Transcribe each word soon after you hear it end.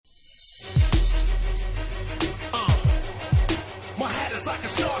like a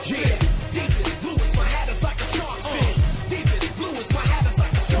shark's fin. Deepest blue is my hat is like a shark's fin. Deepest blue is my hat is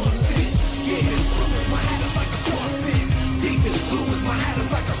like a shark's fin. Yeah, blue is my hat is like a shark's fin. Deepest blue is my hat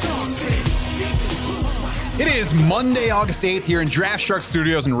is like a shark's fin. Deepest blue is my hat. It is Monday, August 8th here in Draft Shark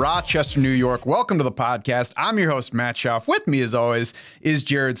Studios in Rochester, New York. Welcome to the podcast. I'm your host, Matt Schauf. With me, as always, is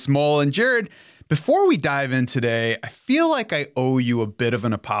Jared Small. And Jared, before we dive in today, I feel like I owe you a bit of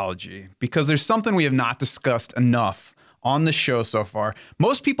an apology because there's something we have not discussed enough on the show so far.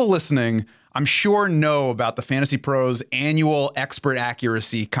 Most people listening, I'm sure, know about the Fantasy Pros annual expert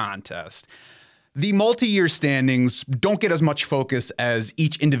accuracy contest. The multi-year standings don't get as much focus as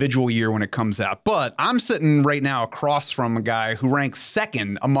each individual year when it comes out, but I'm sitting right now across from a guy who ranks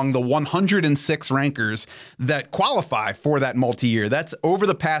second among the 106 rankers that qualify for that multi-year. That's over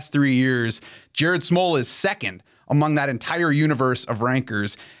the past 3 years. Jared Small is second among that entire universe of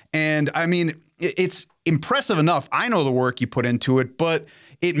rankers. And I mean, it's impressive enough. I know the work you put into it, but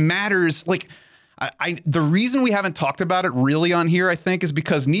it matters. Like, the reason we haven't talked about it really on here, I think, is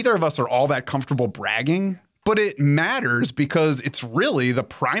because neither of us are all that comfortable bragging, but it matters because it's really the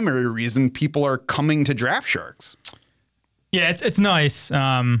primary reason people are coming to Draft Sharks. Yeah, it's nice.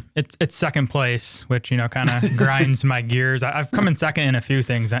 It's second place, which, kind of grinds my gears. I've come in second in a few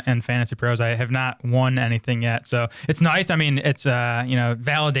things in Fantasy Pros. I have not won anything yet. So it's nice. I mean, it's,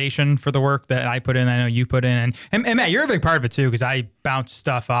 validation for the work that I put in. I know you put in. And Matt, you're a big part of it too, because I bounce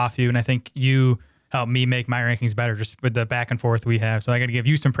stuff off you. And I think you help me make my rankings better just with the back and forth we have. So I got to give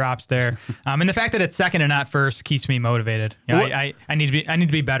you some props there. And the fact that it's second and not first keeps me motivated. I need to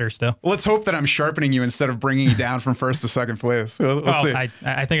be better still. Let's hope that I'm sharpening you instead of bringing you down from first to second place. We'll see.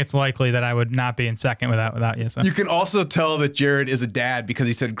 I think it's likely that I would not be in second without you. So. You can also tell that Jared is a dad because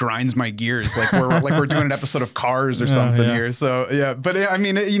he said grinds my gears, like we're doing an episode of Cars or something here. So yeah, but I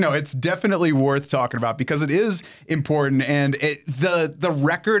mean, it's definitely worth talking about because it is important, and the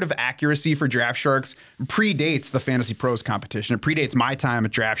record of accuracy for Draft Sharks predates the Fantasy Pros competition. It predates my time at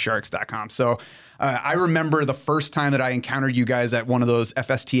draftsharks.com. So I remember the first time that I encountered you guys at one of those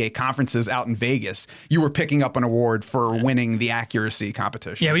FSTA conferences out in Vegas. You were picking up an award for winning the accuracy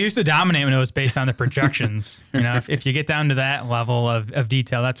competition. Yeah, we used to dominate when it was based on the projections. If you get down to that level of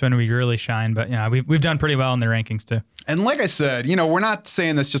detail, that's when we really shine. But we've done pretty well in the rankings too. And like I said, we're not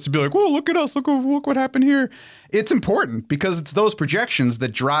saying this just to be like, whoa, look at us, look what happened here. It's important because it's those projections that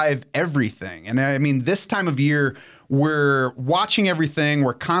drive everything. And I mean, this time of year, we're watching everything.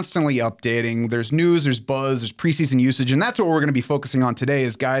 We're constantly updating. There's news, there's buzz, there's preseason usage. And that's what we're going to be focusing on today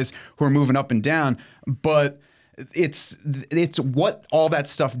is guys who are moving up and down. But it's what all that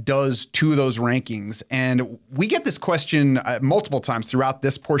stuff does to those rankings. And we get this question multiple times throughout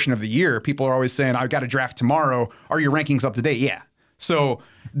this portion of the year. People are always saying, I've got to draft tomorrow. Are your rankings up to date? Yeah. So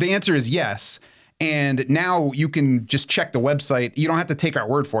the answer is yes. And now you can just check the website. You don't have to take our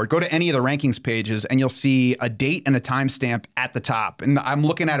word for it. Go to any of the rankings pages and you'll see a date and a timestamp at the top. And I'm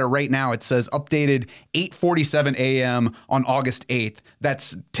looking at it right now. It says updated 8:47 a.m. on August 8th.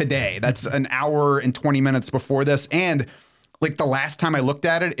 That's today. That's an hour and 20 minutes before this. And like the last time I looked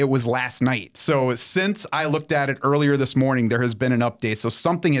at it, it was last night. So since I looked at it earlier this morning, there has been an update. So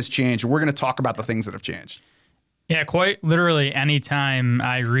something has changed. We're going to talk about the things that have changed. Yeah, quite literally anytime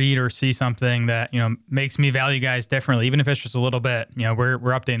I read or see something that, makes me value guys differently, even if it's just a little bit, we're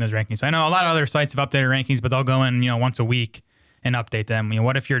updating those rankings. I know a lot of other sites have updated rankings, but they'll go in, once a week and update them.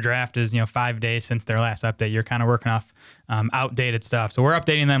 What if your draft is, 5 days since their last update? You're kind of working off outdated stuff. So we're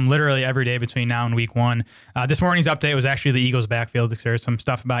updating them literally every day between now and week one. This morning's update was actually the Eagles backfield. There's some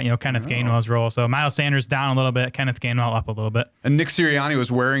stuff about, Kenneth Gainwell's role. So Miles Sanders down a little bit, Kenneth Gainwell up a little bit. And Nick Sirianni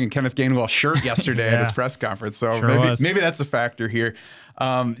was wearing a Kenneth Gainwell shirt yesterday at his press conference. So maybe that's a factor here.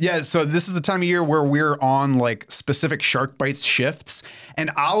 So this is the time of year where we're on like specific Shark Bites shifts,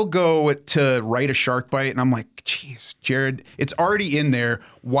 and I'll go to write a Shark Bite and I'm like, geez, Jared, it's already in there.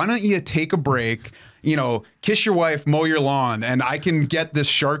 Why don't you take a break, kiss your wife, mow your lawn, and I can get this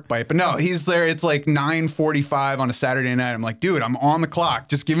Shark Bite. But no, he's there. It's like 9:45 on a Saturday night. I'm like, dude, I'm on the clock.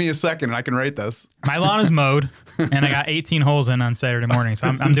 Just give me a second and I can write this. My lawn is mowed and I got 18 holes in on Saturday morning. So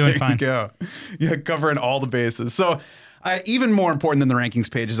I'm doing fine. There you go. Yeah, covering all the bases. So even more important than the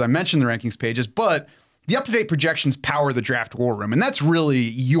rankings pages, I mentioned the rankings pages, but the up-to-date projections power the Draft War Room, and that's really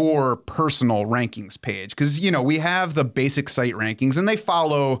your personal rankings page because, we have the basic site rankings, and they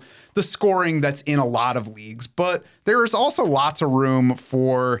follow the scoring that's in a lot of leagues, but there's also lots of room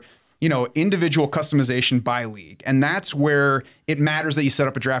for individual customization by league. And that's where it matters that you set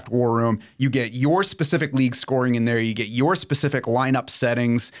up a Draft War Room. You get your specific league scoring in there. You get your specific lineup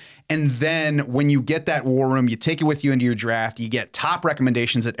settings. And then when you get that war room, you take it with you into your draft. You get top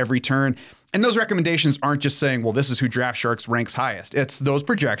recommendations at every turn. And those recommendations aren't just saying, well, this is who Draft Sharks ranks highest. It's those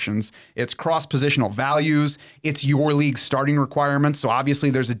projections. It's cross-positional values. It's your league starting requirements. So obviously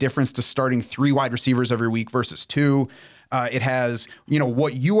there's a difference to starting 3 wide receivers every week versus 2. It has,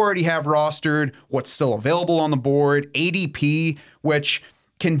 what you already have rostered, what's still available on the board, ADP, which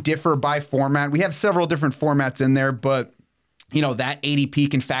can differ by format. We have several different formats in there, but that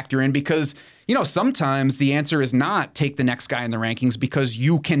ADP can factor in because, sometimes the answer is not take the next guy in the rankings because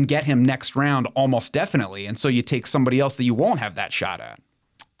you can get him next round almost definitely. And so you take somebody else that you won't have that shot at.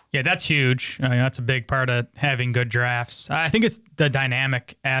 Yeah, that's huge. That's a big part of having good drafts. I think it's the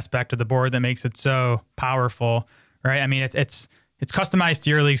dynamic aspect of the board that makes it so powerful, right? I mean, it's customized to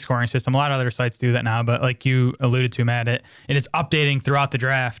your league scoring system. A lot of other sites do that now, but like you alluded to, Matt, it is updating throughout the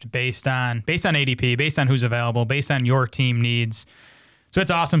draft based on ADP, based on who's available, based on your team needs. So it's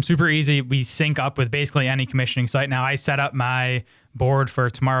awesome, super easy. We sync up with basically any commissioning site. Now, I set up my board for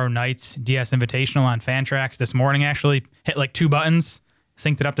tomorrow night's DS Invitational on Fantrax this morning, actually. Hit like 2 buttons,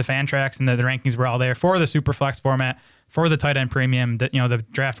 synced it up to Fantrax, and the rankings were all there for the Superflex format, for the tight end premium. That the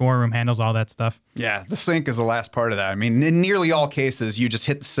draft war room handles all that stuff. Yeah, the sync is the last part of that. I mean, in nearly all cases, you just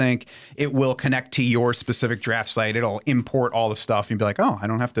hit the sync. It will connect to your specific draft site. It'll import all the stuff. You'd be like, oh, I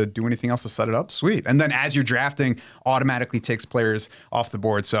don't have to do anything else to set it up. Sweet. And then as you're drafting, automatically takes players off the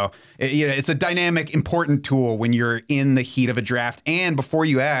board. So it's a dynamic, important tool when you're in the heat of a draft. And before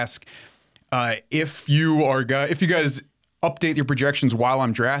you ask, if you guys update your projections while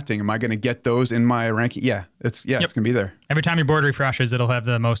I'm drafting, am I going to get those in my ranking? Yeah, it's going to be there. Every time your board refreshes, it'll have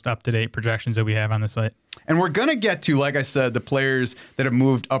the most up-to-date projections that we have on the site. And we're going to get to, like I said, the players that have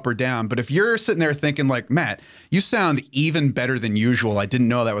moved up or down. But if you're sitting there thinking like, Matt, you sound even better than usual. I didn't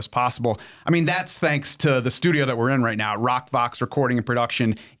know that was possible. I mean, that's thanks to the studio that we're in right now, Rockvox Recording and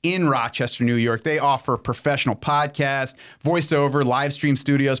Production in Rochester, New York. They offer professional podcast, voiceover, live stream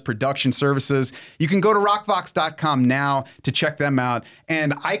studios, production services. You can go to rockvox.com now to check them out.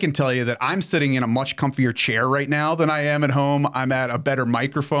 And I can tell you that I'm sitting in a much comfier chair right now than I am at home. I'm at a better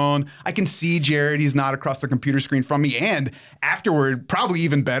microphone. I can see Jared. He's not across the computer screen from me. And afterward, probably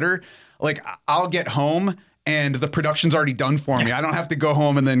even better, like I'll get home and the production's already done for me. I don't have to go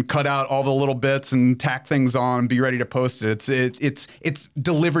home and then cut out all the little bits and tack things on and be ready to post it. It's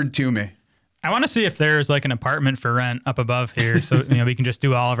delivered to me. I want to see if there's like an apartment for rent up above here, so we can just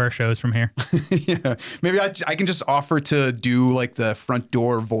do all of our shows from here. Yeah, maybe I can just offer to do like the front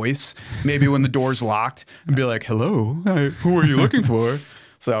door voice, maybe when the door's locked, and be like, "Hello, who are you looking for?"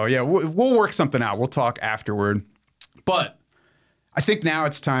 So yeah, we'll work something out. We'll talk afterward. But I think now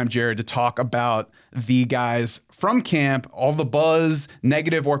it's time, Jared, to talk about the guys from camp, all the buzz,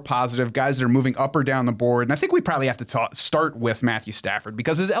 negative or positive, guys that are moving up or down the board. And I think we probably have to start with Matthew Stafford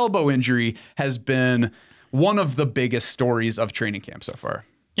because his elbow injury has been one of the biggest stories of training camp so far.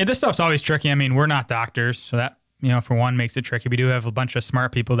 Yeah, this stuff's always tricky. I mean, we're not doctors, so that, for one, makes it tricky. We do have a bunch of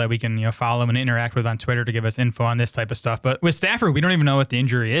smart people that we can, follow and interact with on Twitter to give us info on this type of stuff. But with Stafford, we don't even know what the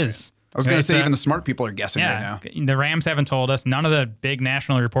injury is. I was going to say even the smart people are guessing right now. The Rams haven't told us. None of the big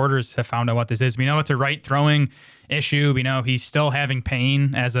national reporters have found out what this is. We know it's a right throwing issue. We know he's still having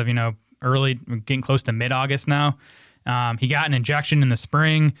pain as of, early, getting close to mid-August now. He got an injection in the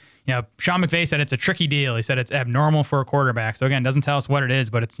spring. Sean McVay said it's a tricky deal. He said it's abnormal for a quarterback. So again, doesn't tell us what it is,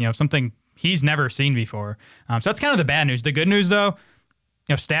 but it's, something he's never seen before. So that's kind of the bad news. The good news, though,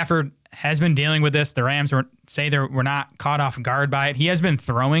 Stafford has been dealing with this. The Rams were not caught off guard by it. He has been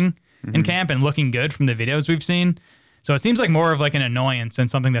throwing in camp and looking good from the videos we've seen. So it seems like more of like an annoyance than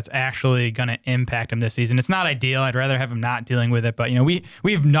something that's actually going to impact him this season. It's not ideal. I'd rather have him not dealing with it. But,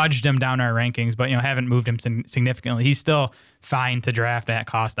 we've nudged him down our rankings, but, haven't moved him significantly. He's still fine to draft at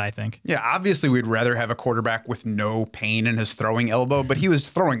cost, I think. Yeah, obviously we'd rather have a quarterback with no pain in his throwing elbow, but he was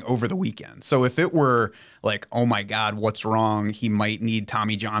throwing over the weekend. So if it were like, oh my God, what's wrong? He might need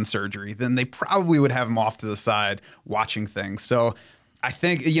Tommy John surgery, then they probably would have him off to the side watching things. So I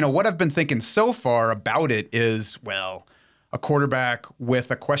think, what I've been thinking so far about it is, well, a quarterback with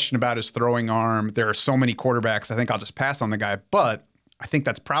a question about his throwing arm. There are so many quarterbacks. I think I'll just pass on the guy, but I think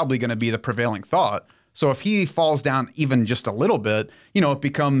that's probably going to be the prevailing thought. So if he falls down even just a little bit, it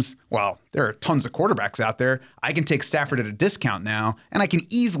becomes, well, there are tons of quarterbacks out there. I can take Stafford at a discount now, and I can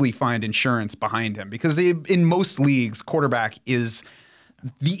easily find insurance behind him because in most leagues, quarterback is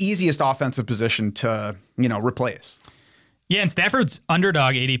the easiest offensive position to, replace. Yeah, and Stafford's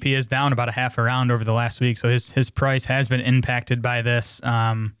underdog ADP is down about a half a round over the last week, so his price has been impacted by this.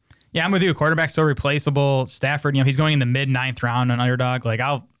 Yeah, I'm with you. Quarterback's so replaceable. Stafford, he's going in the mid-9th round on underdog. Like,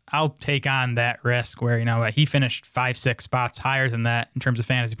 I'll I'll take on that risk where, he finished 5-6 spots higher than that in terms of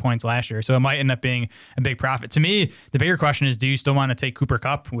fantasy points last year. So it might end up being a big profit. To me, the bigger question is, do you still want to take Cooper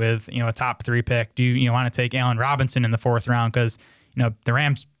Kupp with, a top 3 pick? Do you want to take Allen Robinson in the 4th round? Because, the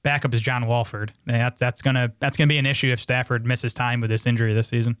Rams backup is John Walford. That's gonna be an issue if Stafford misses time with this injury this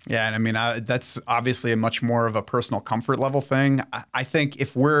season. Yeah, and I mean, that's obviously a much more of a personal comfort level thing. I think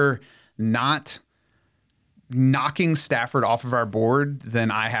if we're not knocking Stafford off of our board,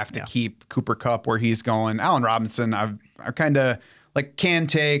 then I have to keep Cooper Kupp where he's going. Allen Robinson, I kind of can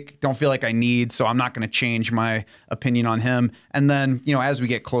take, don't feel like I need, so I'm not going to change my opinion on him. And then, as we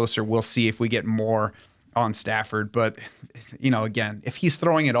get closer, we'll see if we get more on Stafford. But, again, if he's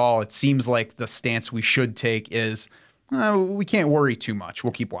throwing it all, it seems like the stance we should take is we can't worry too much.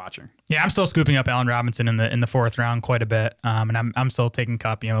 We'll keep watching. Yeah, I'm still scooping up Allen Robinson in the 4th round quite a bit, and I'm still taking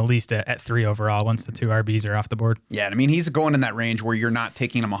Kupp, at least at 3 overall once the 2 RBs are off the board. Yeah, I mean, he's going in that range where you're not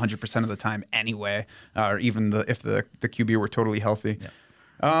taking him 100% of the time anyway, or even if the QB were totally healthy.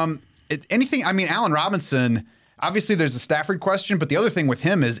 Yeah. Allen Robinson. Obviously, there's a Stafford question, but the other thing with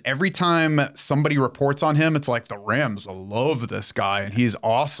him is every time somebody reports on him, it's like the Rams love this guy and he's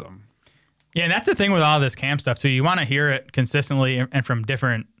awesome. Yeah, and that's the thing with all this camp stuff too. You want to hear it consistently and from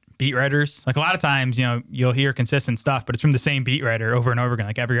different beat writers. Like a lot of times, you'll hear consistent stuff, but it's from the same beat writer over and over again.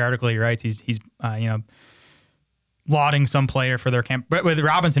 Like every article he writes, he's lauding some player for their camp. But with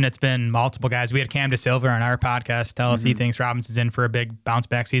Robinson, it's been multiple guys. We had Cam DeSilva on our podcast tell us he thinks Robinson's in for a big bounce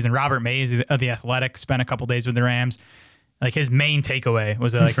back season. Robert Mays of The Athletic spent a couple days with the Rams. Like his main takeaway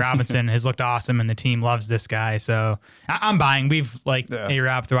was that Robinson has looked awesome and the team loves this guy. So I'm buying. We've liked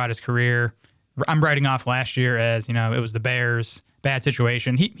A-Rob throughout his career. I'm writing off last year as, it was the Bears, bad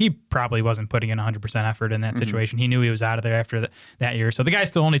situation. He probably wasn't putting in 100% effort in that situation. He knew he was out of there after that year. So the guy's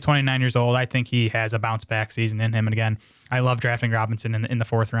still only 29 years old. I think he has a bounce back season in him. And again, I love drafting Robinson in the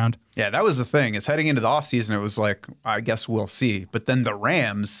 4th round. Yeah, that was the thing. Is heading into the offseason, it was like, I guess we'll see. But then the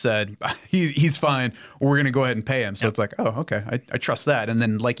Rams said, he's fine. We're going to go ahead and pay him. So it's like, oh, okay. I trust that. And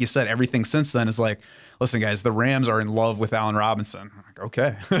then, like you said, everything since then is like, listen, guys, the Rams are in love with Allen Robinson. I'm like,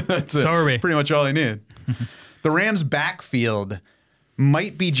 okay. That's so are we. Pretty much all I need. The Rams backfield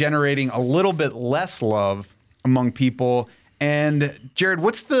might be generating a little bit less love among people. And Jared,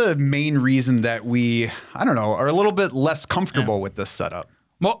 what's the main reason that we, are a little bit less comfortable with this setup?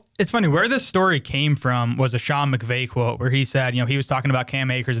 Well, it's funny. Where this story came from was a Sean McVay quote where he said, he was talking about Cam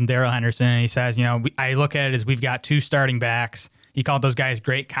Akers and Darrell Henderson. And he says, I look at it as we've got 2 starting backs. He called those guys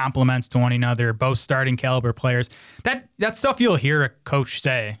great compliments to one another, both starting caliber players. That stuff you'll hear a coach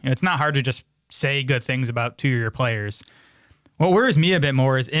say. It's not hard to just say good things about 2 of your players. What worries me a bit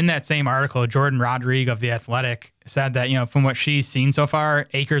more is in that same article, Jordan Rodrigue of The Athletic said that, from what she's seen so far,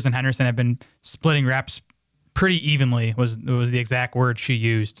 Akers and Henderson have been splitting reps pretty evenly, was the exact word she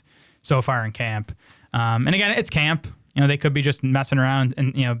used so far in camp. And again, it's camp. They could be just messing around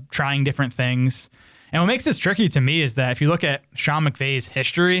and, trying different things. And what makes this tricky to me is that if you look at Sean McVay's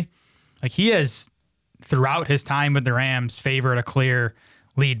history, like he has, throughout his time with the Rams, favored a clear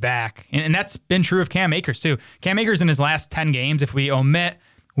lead back. And that's been true of Cam Akers too. Cam Akers in his last 10 games, if we omit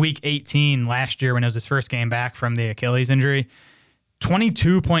week 18 last year when it was his first game back from the Achilles injury,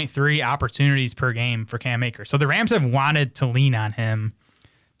 22.3 opportunities per game for Cam Akers. So the Rams have wanted to lean on him.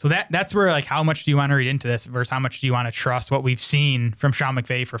 So that's where, like, how much do you want to read into this versus how much do you want to trust what we've seen from Sean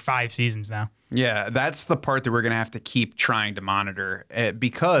McVay for 5 seasons now? Yeah, that's the part that we're going to have to keep trying to monitor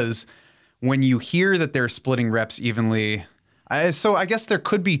because when you hear that they're splitting reps evenly, so I guess there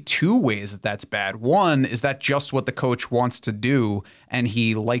could be 2 ways that that's bad. One, is that just what the coach wants to do and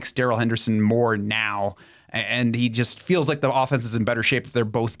he likes Darrell Henderson more now and he just feels like the offense is in better shape if they're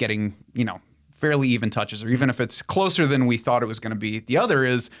both getting, fairly even touches, or even if it's closer than we thought it was going to be. The other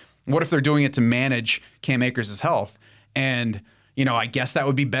is, what if they're doing it to manage Cam Akers' health? And, I guess that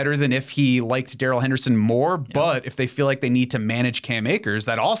would be better than if he liked Darrell Henderson more. Yeah. But if they feel like they need to manage Cam Akers,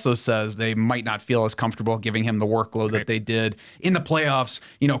 that also says they might not feel as comfortable giving him the workload that they did in the playoffs,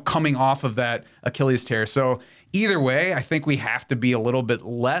 coming off of that Achilles tear. So either way, I think we have to be a little bit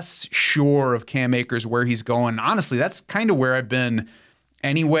less sure of Cam Akers, where he's going. Honestly, that's kind of where I've been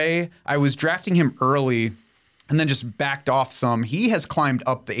anyway. I was drafting him early and then just backed off some. He has climbed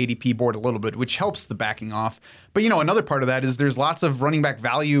up the ADP board a little bit, which helps the backing off. But, another part of that is there's lots of running back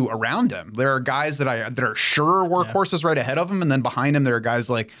value around him. There are guys that are sure workhorses right ahead of him. And then behind him, there are guys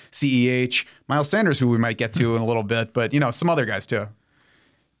like CEH, Miles Sanders, who we might get to in a little bit, but, some other guys too.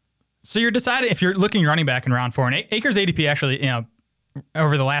 So you're deciding if you're looking running back in round 4, and Akers ADP actually,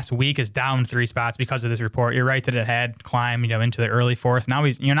 over the last week is down 3 spots because of this report. You're right that it had climbed, into the early 4th. Now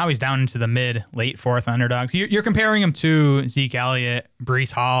he's down into the late 4th underdogs. You're comparing him to Zeke Elliott,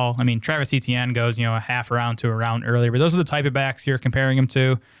 Breece Hall. I mean, Travis Etienne goes, a half a round to a round earlier, but those are the type of backs you're comparing him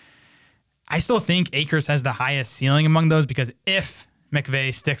to. I still think Akers has the highest ceiling among those because if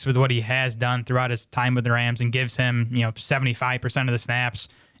McVay sticks with what he has done throughout his time with the Rams and gives him, 75% of the snaps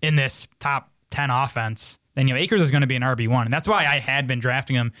in this top 10 offense, then Akers is going to be an RB1, and that's why I had been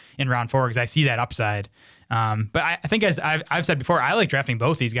drafting him in round 4 because I see that upside. But I think as I've said before, I like drafting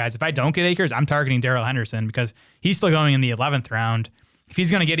both these guys. If I don't get Akers, I'm targeting Darrell Henderson because he's still going in the 11th round. If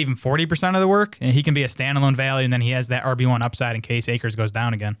he's going to get even 40% of the work, and he can be a standalone value, and then he has that RB1 upside in case Akers goes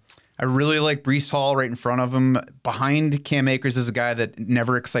down again. I really like Breece Hall right in front of him. Behind Cam Akers is a guy that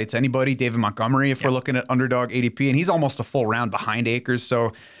never excites anybody, David Montgomery, if we're looking at underdog ADP, and he's almost a full round behind Akers.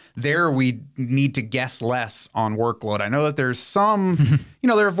 So there we need to guess less on workload. I know that there's some,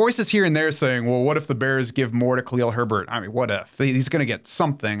 there are voices here and there saying, well, what if the Bears give more to Khalil Herbert? I mean, what if? He's going to get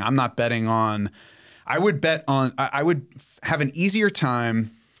something. I'm not betting on. I would have an easier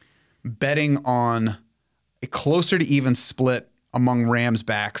time betting on a closer to even split among Rams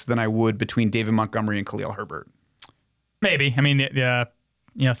backs than I would between David Montgomery and Khalil Herbert. Maybe. I mean, the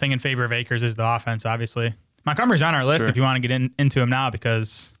thing in favor of Akers is the offense, obviously. Montgomery's on our list if you want to get into him now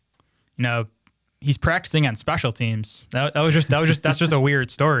because he's practicing on special teams. That's just a weird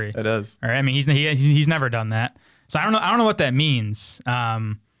story. It is. All right. I mean, he's never done that. So I don't know what that means.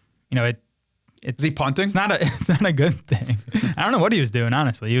 Is he punting? It's not a good thing. I don't know what he was doing,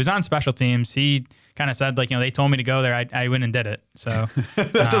 honestly. He was on special teams. He kind of said, they told me to go there. I went and did it. So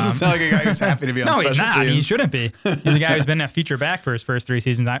that doesn't sound like a guy who's happy to be on special teams. No, he's not. He shouldn't be. He's a guy who's been a feature back for his first 3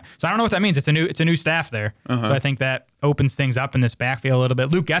 seasons. So I don't know what that means. It's a new staff there. So I think that opens things up in this backfield a little bit.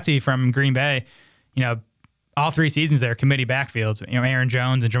 Luke Getsy from Green Bay, all 3 seasons there, committee backfields. Aaron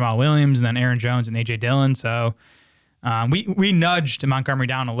Jones and Jamal Williams, and then Aaron Jones and A.J. Dillon. So we nudged Montgomery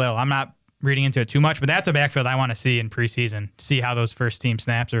down a little. I'm not reading into it too much, but that's a backfield I want to see in preseason. See how those first team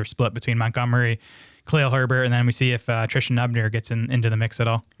snaps are split between Montgomery, Khalil Herbert, and then we see if Tristan Ubner gets into the mix at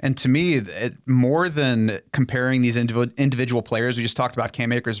all. And to me, more than comparing these individual players, we just talked about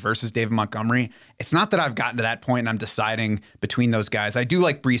Cam Akers versus David Montgomery. It's not that I've gotten to that point and I'm deciding between those guys. I do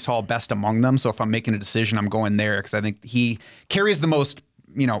like Breece Hall best among them, so if I'm making a decision, I'm going there because I think he carries the most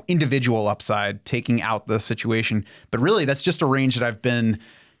individual upside, taking out the situation. But really, that's just a range that I've been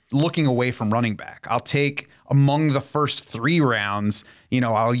looking away from running back. I'll take among the first 3 rounds,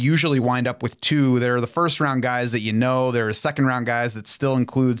 I'll usually wind up with 2. There are the first round guys that there are second round guys that still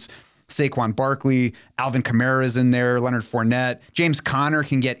includes Saquon Barkley, Alvin Kamara is in there, Leonard Fournette, James Conner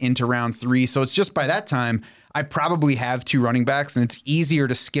can get into round 3. So it's just by that time, I probably have 2 running backs and it's easier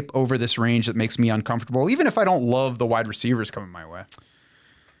to skip over this range that makes me uncomfortable, even if I don't love the wide receivers coming my way.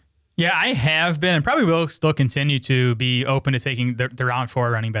 Yeah, I have been and probably will still continue to be open to taking the round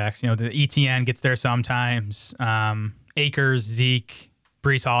 4 running backs. The ETN gets there sometimes. Akers, Zeke,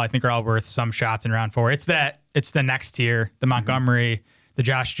 Breece Hall, I think are all worth some shots in round 4. It's the next tier, the Montgomery, the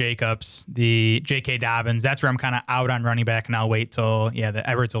Josh Jacobs, the J.K. Dobbins. That's where I'm kind of out on running back, and I'll wait till the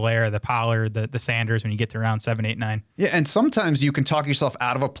Edwards-Helaire, the Pollard, the Sanders when you get to round 7, 8, 9. Yeah, and sometimes you can talk yourself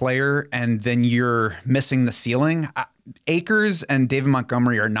out of a player and then you're missing the ceiling. Akers and David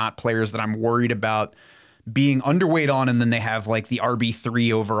Montgomery are not players that I'm worried about being underweight on, and then they have like the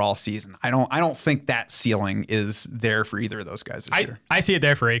RB3 overall season. I don't think that ceiling is there for either of those guys this year. I see it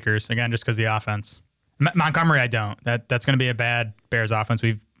there for Akers, again, just because the offense. Montgomery, I don't. That's going to be a bad Bears offense.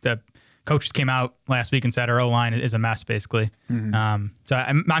 The coaches came out last week and said our O-line is a mess, basically.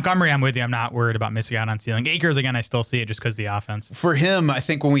 Montgomery, I'm with you. I'm not worried about missing out on ceiling. Akers, again, I still see it just because the offense. For him, I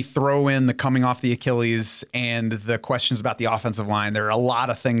think when we throw in the coming off the Achilles and the questions about the offensive line, there are a lot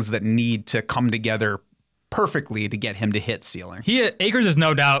of things that need to come together perfectly to get him to hit ceiling. Akers is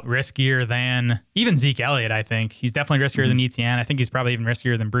no doubt riskier than even Zeke Elliott, I think. He's definitely riskier than Etienne. I think he's probably even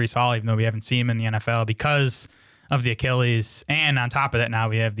riskier than Breece Hall, even though we haven't seen him in the NFL because of the Achilles. And on top of that, now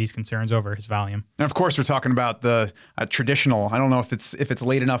we have these concerns over his volume. And of course, we're talking about the traditional, I don't know if it's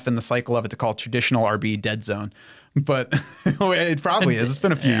late enough in the cycle of it to call it traditional RB dead zone, but it probably is. It's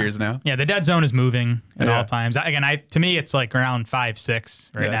been a few years now. Yeah, the dead zone is moving at all times. Again, to me, it's like around 5,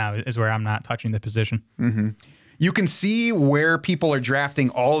 6 right now is where I'm not touching the position. Mm-hmm. You can see where people are drafting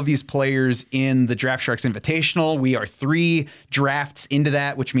all of these players in the Draft Sharks Invitational. We are 3 drafts into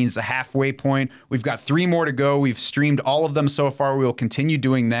that, which means the halfway point. We've got 3 more to go. We've streamed all of them so far. We will continue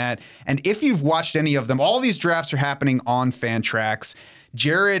doing that. And if you've watched any of them, all these drafts are happening on Fantrax.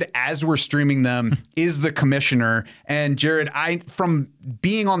 Jared, as we're streaming them, is the commissioner. And Jared, from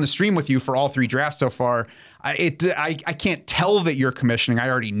being on the stream with you for all 3 drafts so far, I can't tell that you're commissioning. I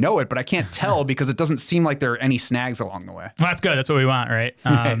already know it, but I can't tell because it doesn't seem like there are any snags along the way. Well, that's good. That's what we want, right?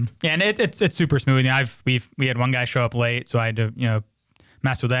 Yeah, and it's super smooth. We had one guy show up late, so I had to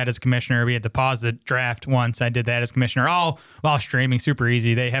mess with that as commissioner. We had to pause the draft once. I did that as commissioner, all while streaming. Super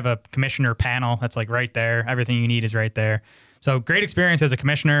easy. They have a commissioner panel that's like right there. Everything you need is right there. So great experience as a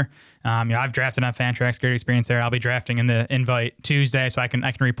commissioner. I've drafted on Fantrax. Great experience there. I'll be drafting in the invite Tuesday, so I can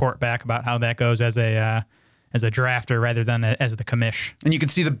report back about how that goes as a drafter rather than as the commish. And you can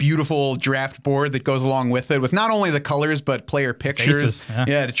see the beautiful draft board that goes along with it, with not only the colors but player pictures. Faces,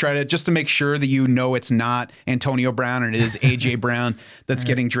 to just to make sure that you know it's not Antonio Brown and it is AJ Brown that's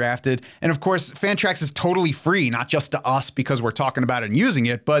getting drafted. And of course, Fantrax is totally free, not just to us because we're talking about it and using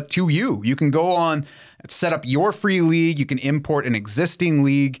it, but to you. You can go on, set up your free league. You can import an existing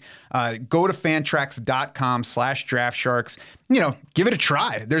league. Go to fantrax.com/draftsharks. Give it a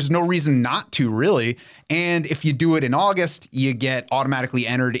try. There's no reason not to, really. And if you do it in August, you get automatically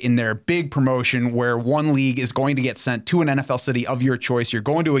entered in their big promotion where one league is going to get sent to an NFL city of your choice. You're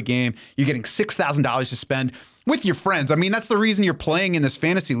going to a game. You're getting $6,000 to spend with your friends. I mean, that's the reason you're playing in this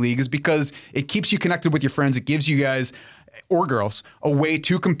fantasy league, is because it keeps you connected with your friends. It gives you guys or girls a way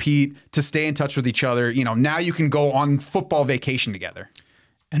to compete, to stay in touch with each other. Now you can go on football vacation together.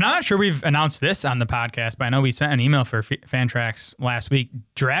 And I'm not sure we've announced this on the podcast, but I know we sent an email for Fantrax last week.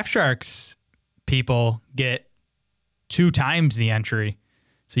 Draft Sharks people get 2 times the entry.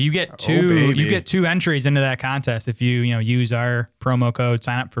 So you get two entries into that contest if you use our promo code,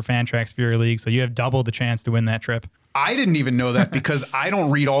 sign up for Fantrax for your league. So you have double the chance to win that trip. I didn't even know that because I don't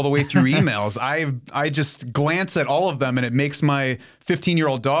read all the way through emails. I just glance at all of them and it makes my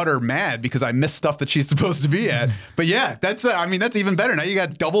 15-year-old daughter mad because I miss stuff that she's supposed to be at. But yeah, that's even better. Now you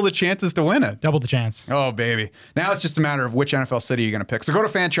got double the chances to win it. Double the chance. Oh, baby. Now it's just a matter of which NFL city you're going to pick. So go to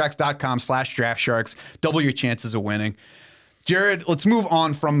fantrax.com/draftsharks. Double your chances of winning. Jared, let's move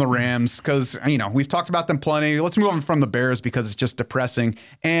on from the Rams because, we've talked about them plenty. Let's move on from the Bears because it's just depressing.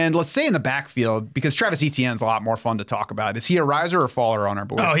 And let's stay in the backfield because Travis Etienne's a lot more fun to talk about. Is he a riser or faller on our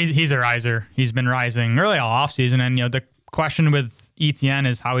board? Oh, he's a riser. He's been rising really all offseason. And, the question with Etienne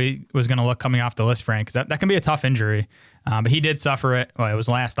is how he was going to look coming off the list, Frank, because that can be a tough injury. But he did suffer it. Well, it was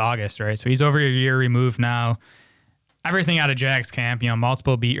last August, right? So he's over a year removed now. Everything out of Jags camp,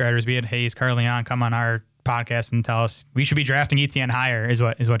 multiple beat writers. We had Hayes Carleon come on our podcast and tell us we should be drafting Etienne higher is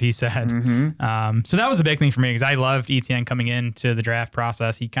what he said. Mm-hmm. So that was the big thing for me because I loved Etienne coming into the draft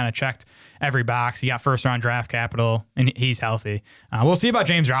process. He kind of checked every box. He got first round draft capital and he's healthy. We'll see about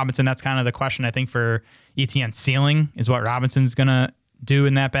James Robinson. That's kind of the question I think for Etienne's ceiling is what Robinson's going to do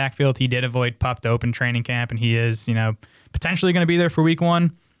in that backfield. He did avoid PUP to open training camp and he is, potentially going to be there for week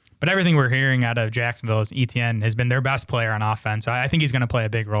 1. But everything we're hearing out of Jacksonville is Etienne has been their best player on offense. So I think he's going to play a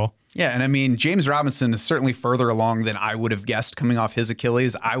big role. Yeah, and James Robinson is certainly further along than I would have guessed coming off his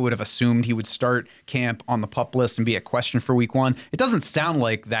Achilles. I would have assumed he would start camp on the PUP list and be a question for week 1. It doesn't sound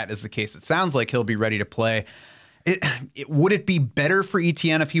like that is the case. It sounds like he'll be ready to play. Would it be better for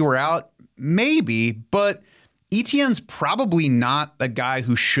Etienne if he were out? Maybe, but Etienne's probably not a guy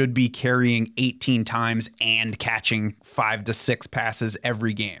who should be carrying 18 times and catching 5 to 6 passes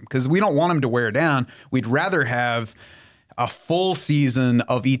every game because we don't want him to wear down. We'd rather have a full season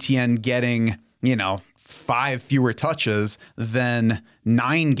of Etienne getting, 5 fewer touches than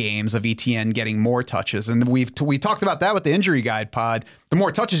 9 games of Etienne getting more touches. And we talked about that with the Injury Guide pod. The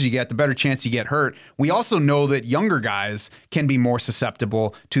more touches you get, the better chance you get hurt. We also know that younger guys can be more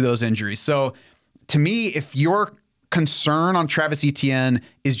susceptible to those injuries. So to me, if your concern on Travis Etienne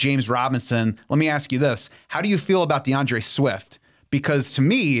is James Robinson, let me ask you this. How do you feel about DeAndre Swift? Because to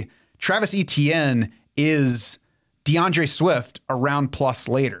me, Travis Etienne is DeAndre Swift a round plus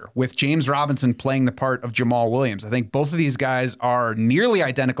later with James Robinson playing the part of Jamal Williams. I think both of these guys are nearly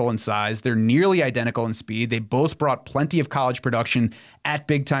identical in size. They're nearly identical in speed. They both brought plenty of college production at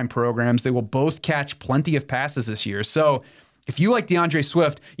big time programs. They will both catch plenty of passes this year. So if you like DeAndre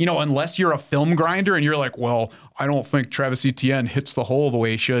Swift, unless you're a film grinder and you're like, well, I don't think Travis Etienne hits the hole the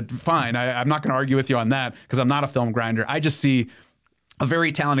way he should, fine. I'm not going to argue with you on that because I'm not a film grinder. I just see a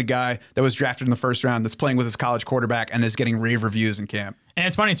very talented guy that was drafted in the first round that's playing with his college quarterback and is getting rave reviews in camp. And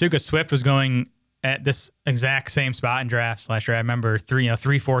it's funny, too, because Swift was going at this exact same spot in drafts last year. I remember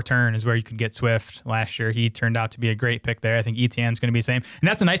 3-4 turn is where you could get Swift last year. He turned out to be a great pick there. I think Etienne's going to be the same. And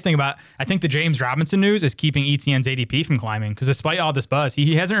that's the nice thing about, I think the James Robinson news is keeping Etienne's ADP from climbing because despite all this buzz,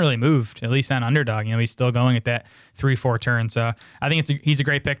 he hasn't really moved, at least on Underdog. He's still going at that 3-4 turn. So I think he's a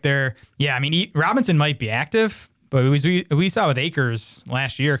great pick there. Yeah, Robinson might be active, But we saw with Akers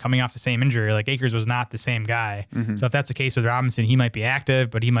last year coming off the same injury, like Akers was not the same guy. So if that's the case with Robinson, he might be active,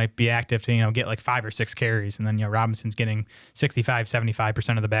 but he might be active to, get like 5 or 6 carries. And then, Robinson's getting 65,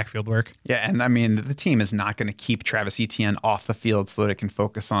 75% of the backfield work. Yeah, and I mean, the team is not going to keep Travis Etienne off the field so that it can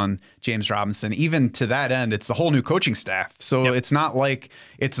focus on James Robinson. Even to that end, it's the whole new coaching staff. So it's not like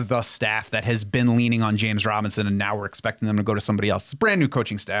it's the staff that has been leaning on James Robinson and now we're expecting them to go to somebody else. It's a brand new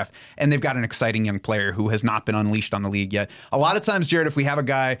coaching staff, and they've got an exciting young player who has not been unleashed on the league yet. A lot of times, Jared, if we have a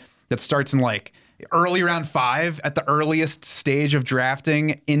guy that starts in like early round 5 at the earliest stage of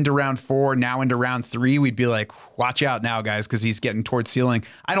drafting into round 4, now into round 3, we'd be like, watch out now, guys, because he's getting towards ceiling.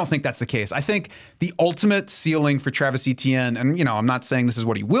 I don't think that's the case. I think the ultimate ceiling for Travis Etienne, and I'm not saying this is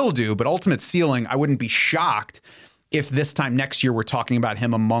what he will do, but ultimate ceiling, I wouldn't be shocked if this time next year we're talking about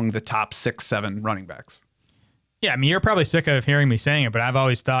him among the top 6, 7 running backs. Yeah, I mean, you're probably sick of hearing me saying it, but I've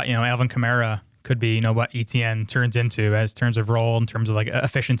always thought, Alvin Kamara could be, what Etienne turns into as terms of role, in terms of like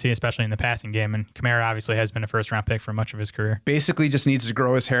efficiency, especially in the passing game. And Kamara obviously has been a first-round pick for much of his career. Basically just needs to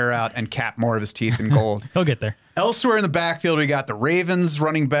grow his hair out and cap more of his teeth in gold. He'll get there. Elsewhere in the backfield, we got the Ravens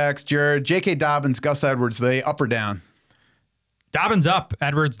running backs, Jared, J.K. Dobbins, Gus Edwards. They up or down? Dobbins up,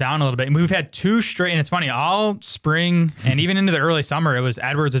 Edwards down a little bit. We've had 2 straight, and it's funny, all spring and even into the early summer, it was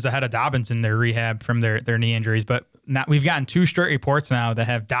Edwards is ahead of Dobbins in their rehab from their knee injuries. But now we've gotten 2 straight reports now that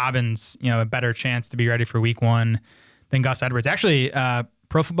have Dobbins, a better chance to be ready for week 1 than Gus Edwards. Actually,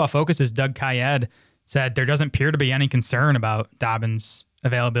 Pro Football Focus's Doug Kyed said there doesn't appear to be any concern about Dobbins'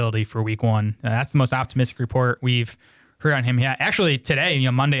 availability for week 1. That's the most optimistic report we've heard on him. Yeah, actually today,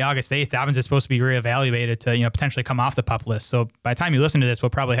 Monday, August 8th, Dobbins is supposed to be reevaluated to, potentially come off the PUP list. So by the time you listen to this, we'll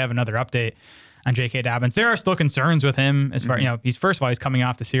probably have another update on J.K. Dobbins. There are still concerns with him as far, he's first of all, he's coming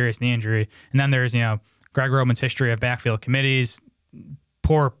off the serious knee injury. And then there's, Greg Roman's history of backfield committees,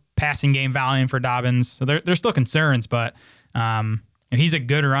 poor passing game volume for Dobbins. So there's still concerns, but he's a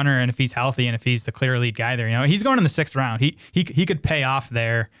good runner. And if he's healthy and if he's the clear lead guy there, he's going in the 6th round. He could pay off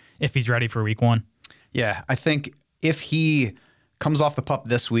there if he's ready for week 1. Yeah, I think if he comes off the PUP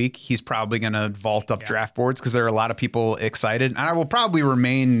this week, he's probably going to vault up draft boards because there are a lot of people excited. And I will probably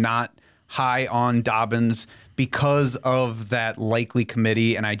remain not high on Dobbins because of that likely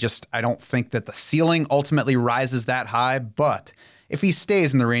committee. And I don't think that the ceiling ultimately rises that high. But if he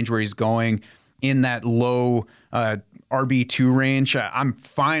stays in the range where he's going, in that low RB2 range, I'm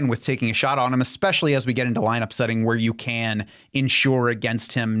fine with taking a shot on him, especially as we get into lineup setting where you can insure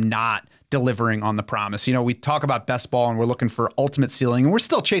against him not delivering on the promise. We talk about best ball and we're looking for ultimate ceiling, and we're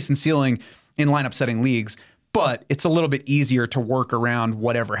still chasing ceiling in lineup setting leagues, but it's a little bit easier to work around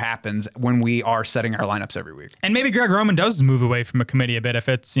whatever happens when we are setting our lineups every week. And maybe Greg Roman does move away from a committee a bit if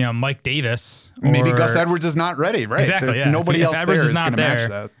it's, Mike Davis. Maybe Gus Edwards is not ready, right? Exactly, yeah. Nobody else there is going to match there,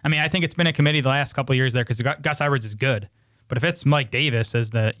 that. I mean, I think it's been a committee the last couple of years there because Gus Edwards is good. But if it's Mike Davis as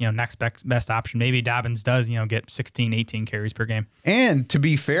the next best option, maybe Dobbins does get 16, 18 carries per game. And to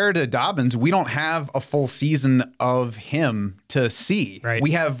be fair to Dobbins, we don't have a full season of him to see. Right.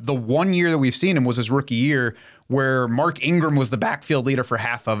 We have the 1 year that we've seen him was his rookie year, where Mark Ingram was the backfield leader for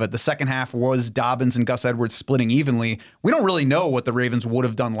half of it. The second half was Dobbins and Gus Edwards splitting evenly. We don't really know what the Ravens would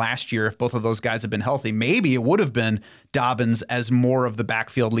have done last year if both of those guys had been healthy. Maybe it would have been Dobbins as more of the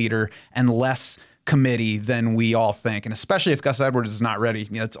backfield leader and less committee than we all think. And especially if Gus Edwards is not ready,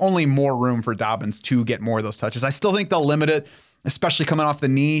 it's only more room for Dobbins to get more of those touches. I still think they'll limit it, especially coming off the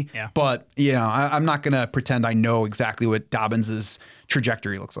knee. Yeah. But, I'm not going to pretend I know exactly what Dobbins'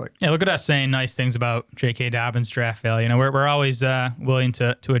 trajectory looks like. Yeah, look at us saying nice things about J.K. Dobbins' draft value. We're always willing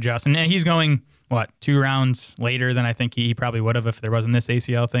to adjust. And he's going, 2 rounds later than I think he probably would have if there wasn't this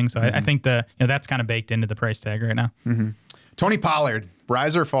ACL thing. So I think that's kind of baked into the price tag right now. Mm-hmm. Tony Pollard,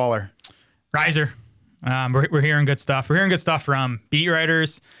 riser or faller? Riser. We're hearing good stuff. We're hearing good stuff from beat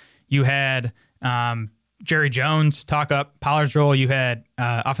writers. You had Jerry Jones talk up Pollard's role. You had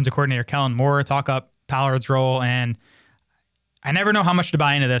offensive coordinator Kellen Moore talk up Pollard's role. And I never know how much to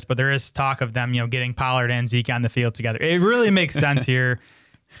buy into this, but there is talk of them, getting Pollard and Zeke on the field together. It really makes sense here.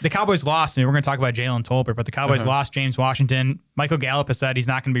 The Cowboys lost. We're going to talk about Jalen Tolbert, but the Cowboys lost James Washington. Michael Gallup has said he's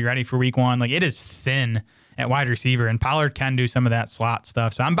not going to be ready for week 1. It is thin at wide receiver, and Pollard can do some of that slot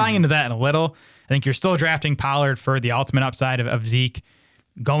stuff. So I'm buying into that a little. I think you're still drafting Pollard for the ultimate upside of Zeke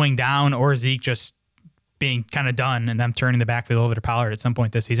going down or Zeke just being kind of done and them turning the backfield over to Pollard at some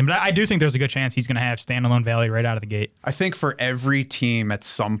point this season. But I do think there's a good chance he's going to have standalone value right out of the gate. I think for every team at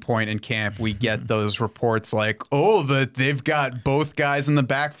some point in camp, we get those reports like, that they've got both guys in the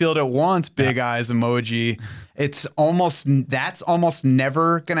backfield at once, big eyes emoji. That's almost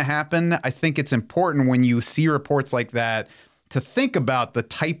never going to happen. I think it's important when you see reports like that to think about the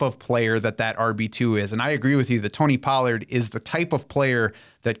type of player that RB2 is. And I agree with you that Tony Pollard is the type of player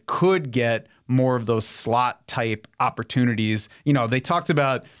that could get more of those slot type opportunities. You know, they talked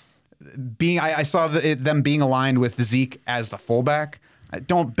about I saw them being aligned with Zeke as the fullback.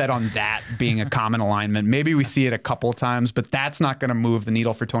 Don't bet on that being a common alignment. Maybe we see it a couple of times, but that's not going to move the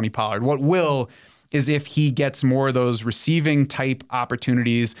needle for Tony Pollard. What will is if he gets more of those receiving type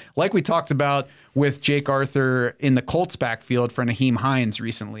opportunities, like we talked about with Jake Arthur in the Colts backfield for Nyheim Hines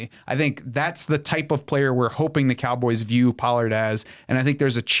recently. I think that's the type of player we're hoping the Cowboys view Pollard as, and I think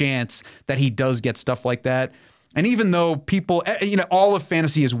there's a chance that he does get stuff like that. And even though people, you know, all of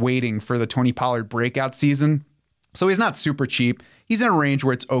fantasy is waiting for the Tony Pollard breakout season, so he's not super cheap. He's in a range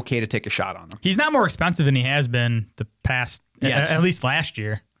where it's okay to take a shot on him. He's not more expensive than he has been the past, at least last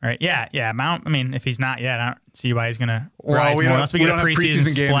year. Right? Yeah. Mount. I mean, if he's not yet, I don't see why he's going to rise more unless we get a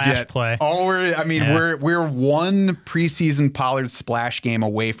preseason games splash yet. play. We're one preseason Pollard splash game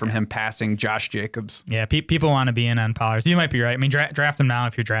away from him passing Josh Jacobs. Yeah, people want to be in on Pollard. So you might be right. I mean, draft him now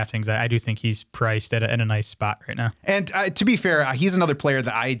if you're drafting. I do think he's priced at a nice spot right now. And to be fair, he's another player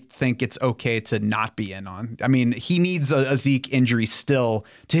that I think it's okay to not be in on. I mean, he needs a Zeke injury still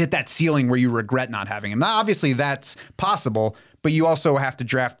to hit that ceiling where you regret not having him. Now, obviously, that's possible. But you also have to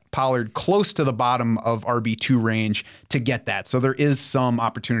draft Pollard close to the bottom of RB2 range to get that. So there is some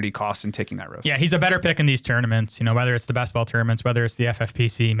opportunity cost in taking that risk. Yeah, he's a better pick in these tournaments, you know, whether it's the best ball tournaments, whether it's the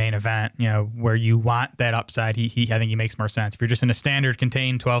FFPC main event, you know, where you want that upside. I think he makes more sense. If you're just in a standard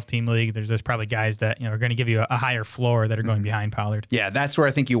contained 12-team league, there's probably guys that, you know, are going to give you a higher floor that are going behind Pollard. Yeah, that's where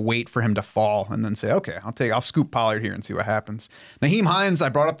I think you wait for him to fall and then say, okay, I'll scoop Pollard here and see what happens. Nyheim Hines, I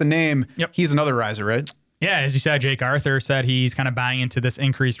brought up the name. Yep. He's another riser, right? Yeah, as you said, Jake Arthur said he's kind of buying into this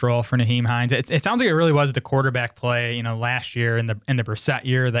increased role for Nyheim Hines. It sounds like it really was the quarterback play, you know, last year in the Brissett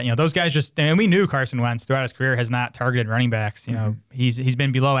year that, you know, those guys just, and we knew Carson Wentz throughout his career has not targeted running backs. You know, he's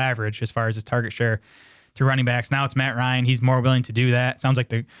been below average as far as his target share to running backs. Now it's Matt Ryan. He's more willing to do that. Sounds like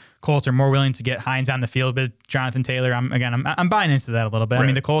the Colts are more willing to get Hines on the field with Jonathan Taylor. I'm buying into that a little bit. Right. I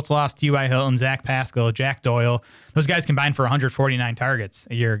mean, the Colts lost T.Y. Hilton, Zach Pascal, Jack Doyle. Those guys combined for 149 targets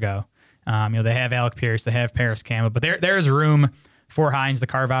a year ago. You know, they have Alec Pierce, they have Paris Campbell, but there's room for Hines to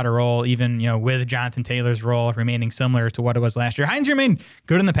carve out a role, even, you know, with Jonathan Taylor's role remaining similar to what it was last year. Hines remained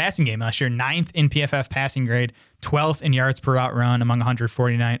good in the passing game last year, 9th in PFF passing grade, 12th in yards per route run among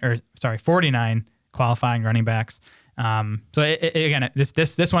 49 qualifying running backs. Again,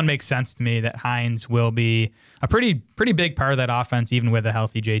 this one makes sense to me that Hines will be a pretty big part of that offense, even with a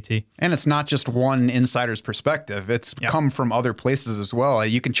healthy JT. And it's not just one insider's perspective. It's come from other places as well.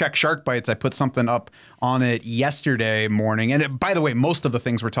 You can check Shark Bites. I put something up on it yesterday morning. And by the way, most of the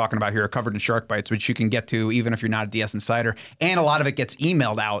things we're talking about here are covered in Shark Bites, which you can get to even if you're not a DS Insider. And a lot of it gets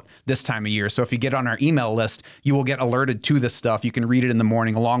emailed out this time of year. So if you get on our email list, you will get alerted to this stuff. You can read it in the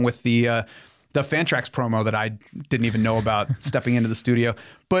morning along with the Fantrax promo that I didn't even know about stepping into the studio.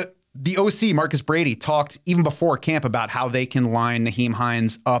 But the OC, Marcus Brady, talked even before camp about how they can line Nyheim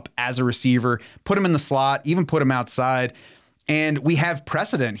Hines up as a receiver, put him in the slot, even put him outside. And we have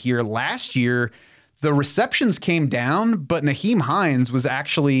precedent here. Last year, the receptions came down, but Nyheim Hines was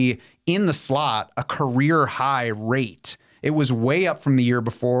actually in the slot a career high rate. It was way up from the year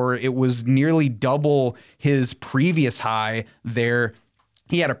before. It was nearly double his previous high there.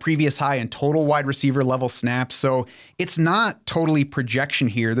 He had a previous high in total wide receiver level snaps. So it's not totally projection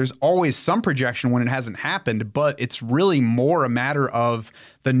here. There's always some projection when it hasn't happened, but it's really more a matter of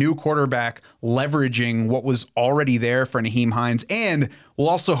the new quarterback leveraging what was already there for Nyheim Hines. And we'll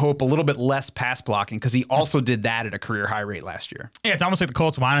also hope a little bit less pass blocking because he also did that at a career high rate last year. Yeah, it's almost like the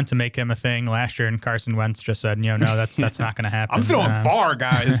Colts wanted to make him a thing last year, and Carson Wentz just said, no, that's not going to happen. I'm throwing far,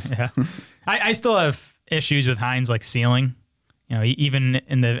 guys. Yeah. I still have issues with Hines like ceiling. You know, even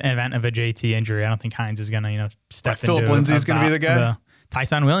in the event of a JT injury, I don't think Hines is going to, step into. Philip Lindsay's going to be the guy.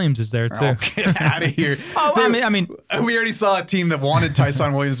 Tyson Williams is there too. Oh, get out of here! I mean, we already saw a team that wanted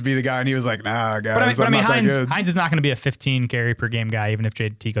Tyson Williams to be the guy, and he was like, "Nah, guys, but Hines is not going to be a 15 carry per game guy, even if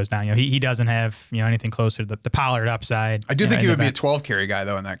JT goes down. He doesn't have anything closer to the Pollard upside. I do think he would be a 12 carry guy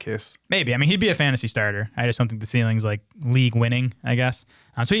though in that case. Maybe. I mean, he'd be a fantasy starter. I just don't think the ceiling's like league winning, I guess.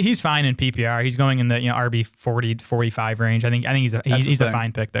 So he's fine in PPR. He's going in the RB 40 to 45 range. I think he's a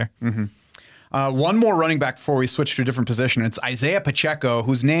fine pick there. Mm-hmm. One more running back before we switch to a different position. It's Isaiah Pacheco,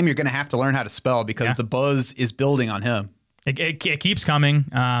 whose name you're going to have to learn how to spell because the buzz is building on him. It keeps coming.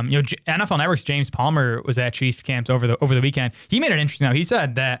 NFL Network's James Palmer was at Chiefs camps over the weekend. He made it interesting. Now he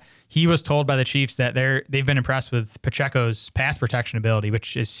said that he was told by the Chiefs that they've been impressed with Pacheco's pass protection ability,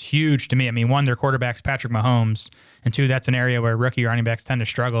 which is huge to me. I mean, one, their quarterback's Patrick Mahomes, and two, that's an area where rookie running backs tend to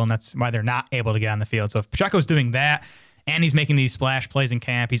struggle, and that's why they're not able to get on the field. So if Pacheco's doing that, and he's making these splash plays in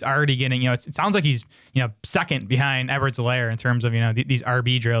camp. He's already getting, it sounds like he's, second behind Edwards-Helaire in terms of, these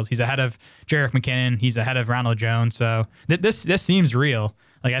RB drills. He's ahead of Jerick McKinnon. He's ahead of Ronald Jones. So this seems real.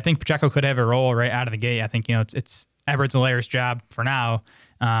 Like, I think Pacheco could have a role right out of the gate. I think, it's Edwards-Helaire's job for now.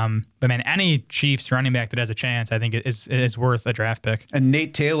 But man, any Chiefs running back that has a chance, I think is worth a draft pick. And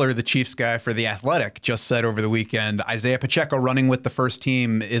Nate Taylor, the Chiefs guy for The Athletic, just said over the weekend, Isaiah Pacheco running with the first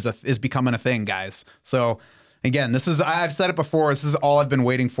team is becoming a thing, guys. So again, I've said it before, this is all I've been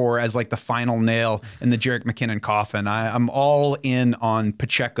waiting for as like the final nail in the Jerick McKinnon coffin. I'm all in on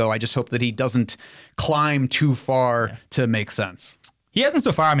Pacheco. I just hope that he doesn't climb too far to make sense. He hasn't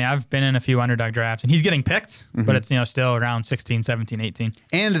so far. I mean, I've been in a few underdog drafts, and he's getting picked, but it's still around 16, 17, 18.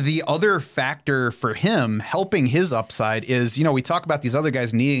 And the other factor for him helping his upside is, we talk about these other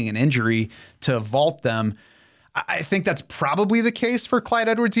guys needing an injury to vault them. I think that's probably the case for Clyde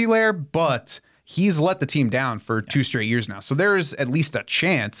Edwards-Helaire, but he's let the team down for 2 straight years now. So there's at least a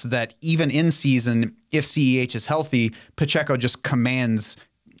chance that even in season, if CEH is healthy, Pacheco just commands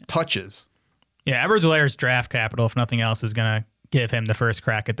touches. Yeah, Edwards-Helaire's draft capital, if nothing else, is going to give him the first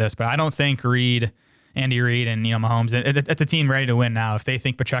crack at this. But I don't think Andy Reid and Mahomes, it's a team ready to win now. If they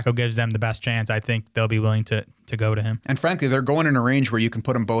think Pacheco gives them the best chance, I think they'll be willing to go to him. And frankly, they're going in a range where you can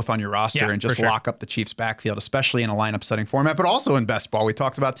put them both on your roster and just for sure. lock up the Chiefs backfield, especially in a lineup setting format, but also in best ball. We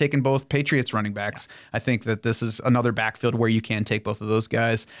talked about taking both Patriots running backs. I think that this is another backfield where you can take both of those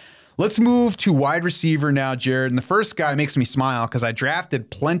guys. Let's move to wide receiver now, Jared. And the first guy makes me smile because I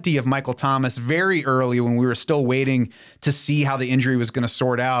drafted plenty of Michael Thomas very early when we were still waiting to see how the injury was going to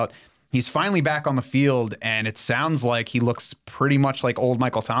sort out. He's finally back on the field, and it sounds like he looks pretty much like old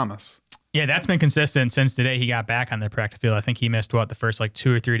Michael Thomas. Yeah, that's been consistent since the day he got back on the practice field. I think he missed, the first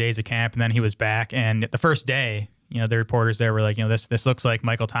 2 or 3 days of camp, and then he was back. And the first day, the reporters there were like, this looks like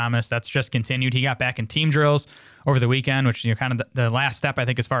Michael Thomas. That's just continued. He got back in team drills over the weekend, which kind of the last step, I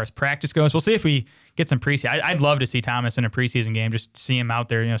think, as far as practice goes. We'll see if we get some preseason. I'd love to see Thomas in a preseason game, just see him out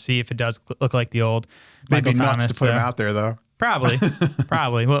there, see if it does look like the old Michael Thomas. Nuts to put him out there, though.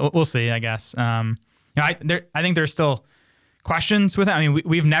 Probably. We'll see, I guess. I think there's still questions with it. I mean,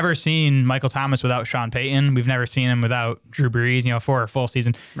 we've never seen Michael Thomas without Sean Payton. We've never seen him without Drew Brees, for a full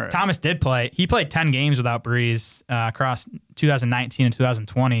season. Right. Thomas did play. He played 10 games without Brees across 2019 and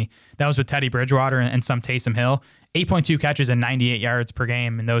 2020. That was with Teddy Bridgewater and some Taysom Hill. 8.2 catches and 98 yards per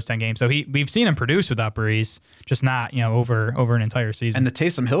game in those 10 games. So we've seen him produce without Brees, just not, over an entire season. And the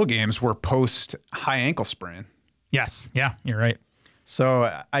Taysom Hill games were post high ankle sprain. Yes. Yeah, you're right.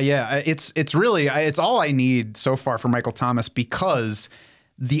 So it's really it's all I need so far for Michael Thomas because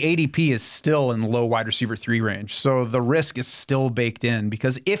the ADP is still in low wide receiver 3 range. So the risk is still baked in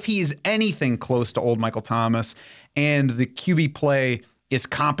because if he's anything close to old Michael Thomas and the QB play is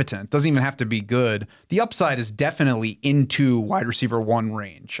competent, doesn't even have to be good, the upside is definitely into wide receiver 1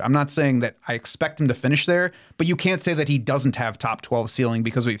 range. I'm not saying that I expect him to finish there, but you can't say that he doesn't have top 12 ceiling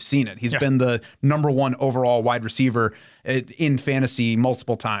because we've seen it. He's been the number 1 overall wide receiver in fantasy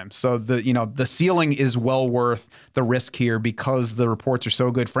multiple times. So the ceiling is well worth the risk here because the reports are so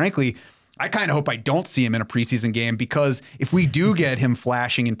good. Frankly, I kind of hope I don't see him in a preseason game because if we do get him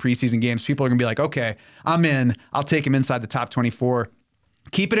flashing in preseason games, people are going to be like, okay, I'm in. I'll take him inside the top 24.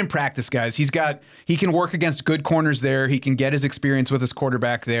 Keep it in practice, guys. He can work against good corners there. He can get his experience with his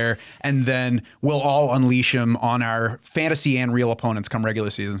quarterback there, and then we'll all unleash him on our fantasy and real opponents come regular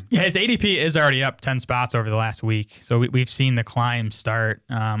season. Yeah, his ADP is already up 10 spots over the last week, so we've seen the climb start.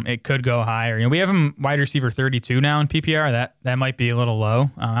 It could go higher. We have him wide receiver 32 now in PPR. That might be a little low.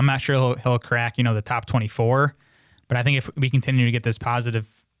 I'm not sure he'll crack the top 24, but I think if we continue to get this positive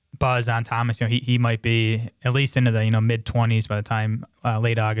buzz on Thomas, he might be at least into the mid 20s by the time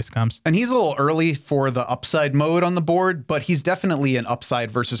late August comes. And he's a little early for the upside mode on the board, but he's definitely an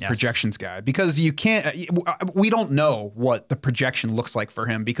upside versus projections guy because we don't know what the projection looks like for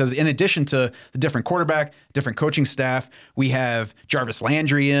him because in addition to the different quarterback, different coaching staff, we have Jarvis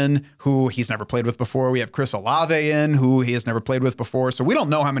Landry in, who he's never played with before. We have Chris Olave in, who he has never played with before. So we don't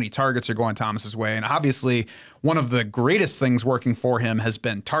know how many targets are going Thomas's way. And obviously one of the greatest things working for him has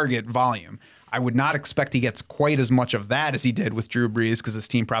been target volume. I would not expect he gets quite as much of that as he did with Drew Brees because this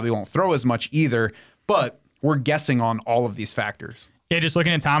team probably won't throw as much either, but we're guessing on all of these factors. Yeah, just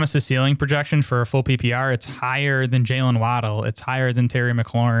looking at Thomas's ceiling projection for a full PPR, it's higher than Jalen Waddle. It's higher than Terry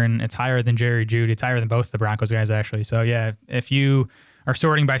McLaurin. It's higher than Jerry Jeudy. It's higher than both the Broncos guys, actually. So, yeah, if you are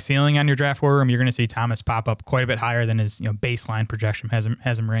sorting by ceiling on your draft war room, you're going to see Thomas pop up quite a bit higher than his baseline projection has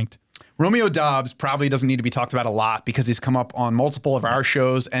him ranked. Romeo Doubs probably doesn't need to be talked about a lot because he's come up on multiple of our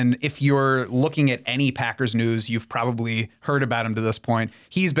shows. And if you're looking at any Packers news, you've probably heard about him to this point.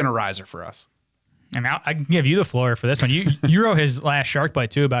 He's been a riser for us. I mean, I can give you the floor for this one. You wrote his last Shark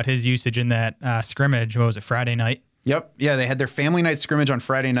Bite too about his usage in that scrimmage. What was it, Friday night? Yep. Yeah, they had their family night scrimmage on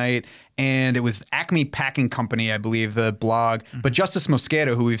Friday night, and it was Acme Packing Company, I believe, the blog. But Justice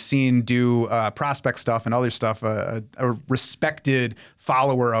Mosqueda, who we've seen do prospect stuff and other stuff, a respected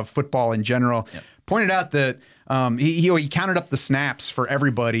follower of football in general, pointed out that he counted up the snaps for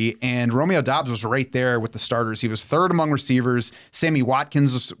everybody, and Romeo Doubs was right there with the starters. He was third among receivers. Sammy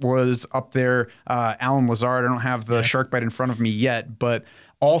Watkins was up there. Alan Lazard, I don't have the Shark Bite in front of me yet, but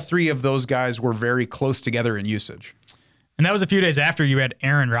all three of those guys were very close together in usage. And that was a few days after you had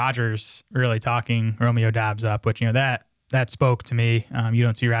Aaron Rodgers really talking Romeo Doubs up, which, that spoke to me. You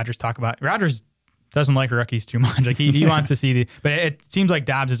don't see Rodgers talk about. Rodgers doesn't like rookies too much. Like he wants to see but it seems like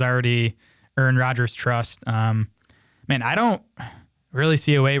Doubs has already earned Rodgers' trust. Man, I don't really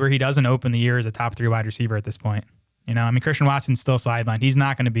see a way where he doesn't open the year as a top 3 wide receiver at this point. Christian Watson's still sidelined. He's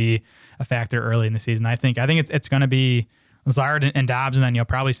not going to be a factor early in the season. I think it's going to be Lazard and Doubs, and then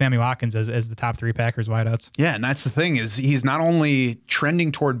probably Sammy Watkins as the top 3 Packers wideouts. Yeah, and that's the thing is he's not only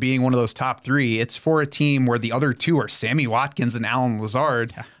trending toward being one of those top 3. It's for a team where the other 2 are Sammy Watkins and Alan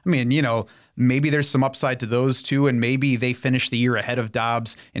Lazard. Yeah. I mean, maybe there's some upside to those 2, and maybe they finish the year ahead of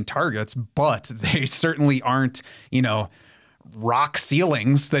Doubs in targets, but they certainly aren't, rock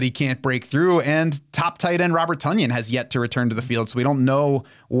ceilings that he can't break through. And top tight end Robert Tonyan has yet to return to the field, so we don't know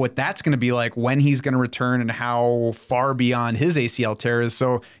what that's going to be like, when he's going to return, and how far beyond his ACL tear is.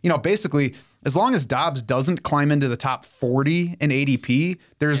 So, basically, as long as Doubs doesn't climb into the top 40 in ADP,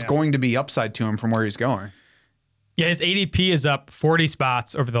 there's going to be upside to him from where he's going. Yeah, his ADP is up 40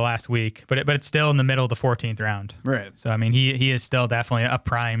 spots over the last week, but it's still in the middle of the 14th round. Right. So, I mean, he is still definitely a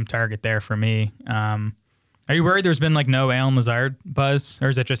prime target there for me. Are you worried there's been no Alan Lazard buzz, or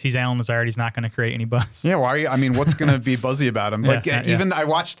is it just he's Alan Lazard, he's not going to create any buzz? Yeah, why are you? I mean, what's going to be buzzy about him? Even I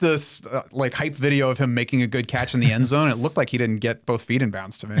watched this hype video of him making a good catch in the end zone. It looked like he didn't get both feet in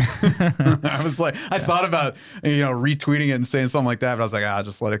bounds to me. I was like, I thought about retweeting it and saying something like that, but I was like,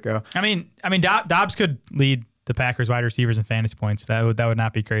 just let it go. I mean, Doubs could lead the Packers wide receivers in fantasy points. That would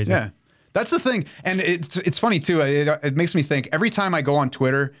not be crazy. Yeah, that's the thing, and it's funny too. It makes me think every time I go on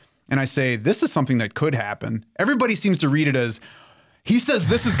Twitter and I say, this is something that could happen, everybody seems to read it as, he says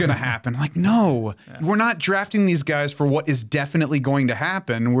this is going to happen. Like, no, we're not drafting these guys for what is definitely going to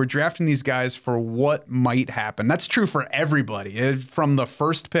happen. We're drafting these guys for what might happen. That's true for everybody. From the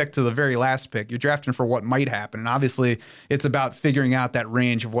first pick to the very last pick, you're drafting for what might happen. And obviously, it's about figuring out that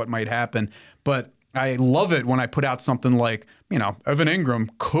range of what might happen. But I love it when I put out something like, Evan Ingram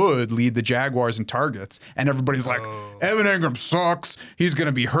could lead the Jaguars in targets. And everybody's like, Evan Ingram sucks. He's going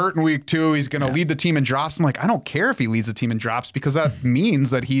to be hurt in week 2. He's going to lead the team in drops. I'm like, I don't care if he leads the team in drops, because that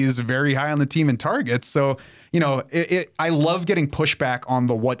means that he is very high on the team in targets. So, I love getting pushback on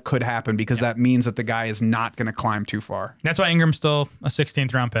the what could happen, because that means that the guy is not going to climb too far. That's why Ingram's still a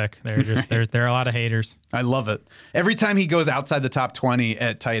 16th round pick. There are a lot of haters. I love it. Every time he goes outside the top 20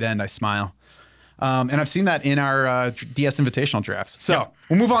 at tight end, I smile. And I've seen that in our DS Invitational drafts. So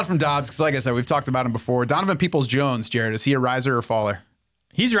we'll move on from Doubs, because like I said, we've talked about him before. Donovan Peoples-Jones, Jared, is he a riser or faller?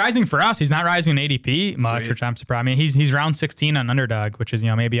 He's rising for us. He's not rising in ADP much, which I'm surprised. I mean, he's round 16 on Underdog, which is,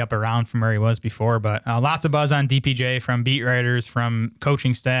 maybe up a round from where he was before. But lots of buzz on DPJ from beat writers, from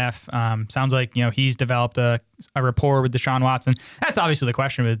coaching staff. Sounds like, he's developed a rapport with Deshaun Watson. That's obviously the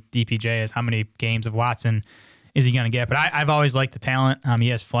question with DPJ, is how many games of Watson is he going to get? But I've always liked the talent. He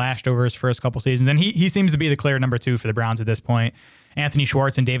has flashed over his first couple seasons, and he seems to be the clear number 2 for the Browns at this point. Anthony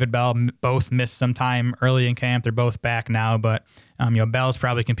Schwartz and David Bell both missed some time early in camp. They're both back now, but Bell's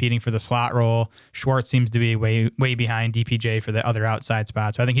probably competing for the slot role. Schwartz seems to be way behind DPJ for the other outside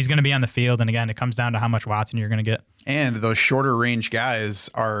spots. So I think he's going to be on the field, and again, it comes down to how much Watson you're going to get. And those shorter range guys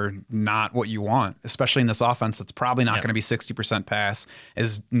are not what you want, especially in this offense that's probably not going to be 60% pass,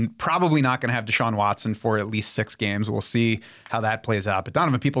 is probably not going to have Deshaun Watson for at least 6 games. We'll see how that plays out. But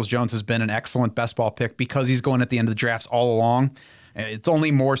Donovan Peoples-Jones has been an excellent best ball pick because he's going at the end of the drafts all along. It's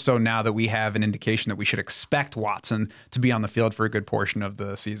only more so now that we have an indication that we should expect Watson to be on the field for a good portion of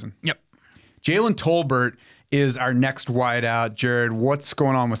the season. Yep. Jalen Tolbert is our next wideout. Jared, what's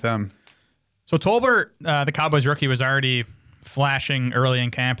going on with him? So Tolbert, the Cowboys rookie, was already flashing early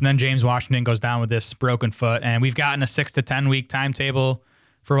in camp, and then James Washington goes down with this broken foot, and we've gotten a 6 to 10 week timetable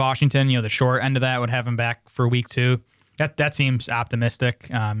for Washington. The short end of that would have him back for week 2. That seems optimistic,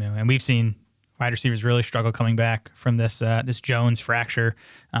 and we've seen wide receivers really struggle coming back from this Jones fracture,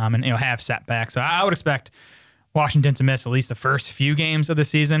 and have setbacks. So I would expect Washington to miss at least the first few games of the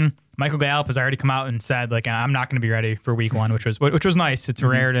season. Michael Gallup has already come out and said, I'm not going to be ready for week 1, which was nice. It's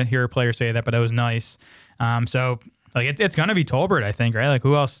rare to hear a player say that, but it was nice. So Like it's going to be Tolbert, I think, right? Like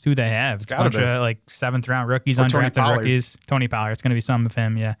who else do they have? It's a bunch of like 7th round rookies, undrafted rookies. Tony Pollard. It's going to be some of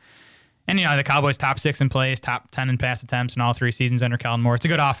him, yeah. And, the Cowboys top 6 in plays, top 10 in pass attempts in all 3 seasons under Kellen Moore. It's a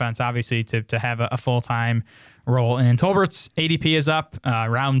good offense, obviously, to have a full-time role. And Tolbert's ADP is up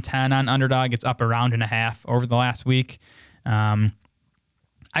round 10 on Underdog. It's up a round and a half over the last week.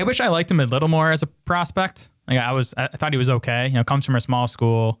 I wish I liked him a little more as a prospect. Like I thought he was okay. Comes from a small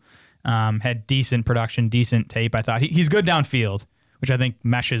school, had decent production, decent tape. I thought he's good downfield, which I think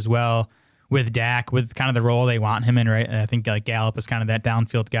meshes well with Dak, with kind of the role they want him in, right? I think like Gallup is kind of that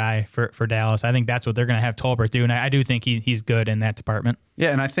downfield guy for Dallas. I think that's what they're going to have Tolbert do, and I do think he's good in that department.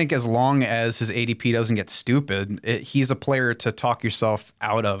 Yeah, and I think as long as his ADP doesn't get stupid, he's a player to talk yourself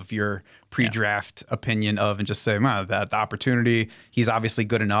out of your pre-draft opinion of and just say, well, that the opportunity, he's obviously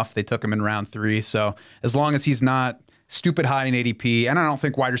good enough. They took him in round 3. So as long as he's not stupid high in ADP, and I don't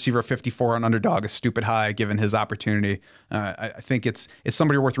think wide receiver 54 on Underdog is stupid high given his opportunity. I think it's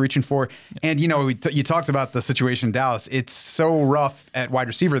somebody worth reaching for. And, you talked about the situation in Dallas. It's so rough at wide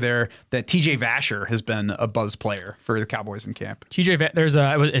receiver there that TJ Vasher has been a buzz player for the Cowboys in camp. Is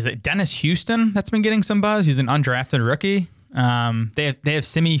it Dennis Houston that's been getting some buzz? He's an undrafted rookie. They have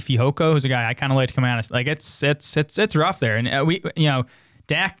Simi Fehoko, who's a guy I kind of like to come out. Like it's rough there. And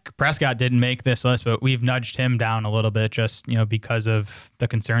Dak Prescott didn't make this list, but we've nudged him down a little bit just, because of the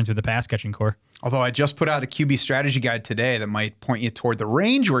concerns with the pass catching core. Although I just put out a QB strategy guide today that might point you toward the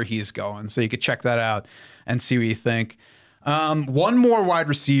range where he's going. So you could check that out and see what you think. One more wide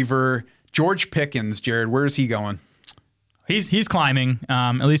receiver, George Pickens. Jared, where is he going? He's climbing,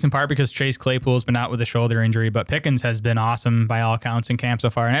 at least in part because Chase Claypool's been out with a shoulder injury, but Pickens has been awesome by all accounts in camp so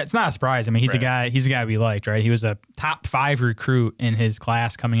far, and it's not a surprise. I mean, he's a guy we liked, right? He was a top 5 recruit in his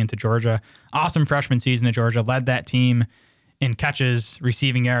class coming into Georgia. Awesome freshman season at Georgia, led that team in catches,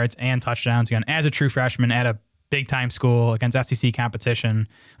 receiving yards, and touchdowns again as a true freshman at a big-time school against SEC competition.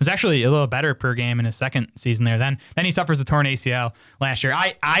 Was actually a little better per game in his second season there. Then he suffers a torn ACL last year.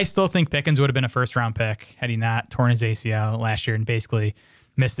 I still think Pickens would have been a first-round pick had he not torn his ACL last year and basically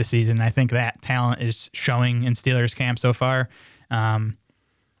missed the season. I think that talent is showing in Steelers camp so far.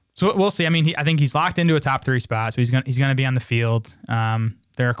 So we'll see. I mean, I think he's locked into a top 3 spot, so he's going to be on the field.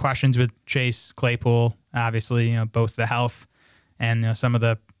 There are questions with Chase Claypool, obviously, both the health and some of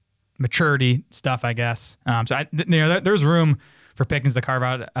the maturity stuff, I guess. There's room for Pickens to carve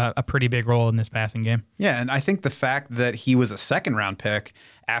out a pretty big role in this passing game. Yeah, and I think the fact that he was a 2nd-round pick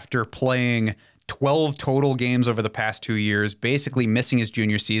after playing 12 total games over the past 2 years, basically missing his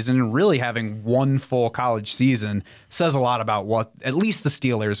junior season and really having one full college season says a lot about what at least the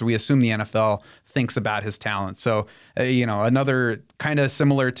Steelers, we assume the NFL, thinks about his talent. So, another kind of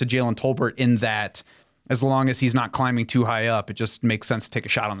similar to Jalen Tolbert in that as long as he's not climbing too high up, it just makes sense to take a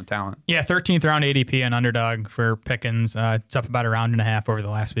shot on the talent. Yeah, 13th round ADP and Underdog for Pickens. It's up about a round and a half over the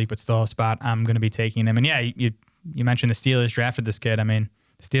last week, but still a spot I'm going to be taking him. And yeah, you mentioned the Steelers drafted this kid. I mean,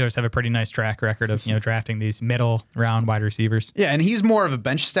 the Steelers have a pretty nice track record of drafting these middle round wide receivers. Yeah, and he's more of a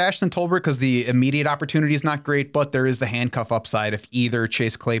bench stash than Tolbert because the immediate opportunity is not great, but there is the handcuff upside if either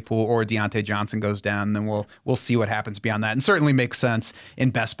Chase Claypool or Deontay Johnson goes down. Then we'll see what happens beyond that, and certainly makes sense in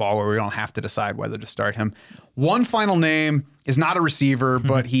best ball where we don't have to decide whether to start him. One final name is not a receiver,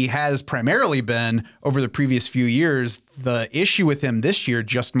 but he has primarily been over the previous few years. The issue with him this year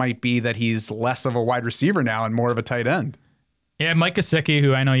just might be that he's less of a wide receiver now and more of a tight end. Yeah, Mike Gesicki,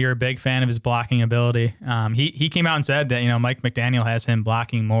 who I know you're a big fan of his blocking ability. He came out and said that Mike McDaniel has him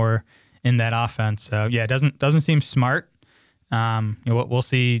blocking more in that offense. So yeah, it doesn't seem smart. We'll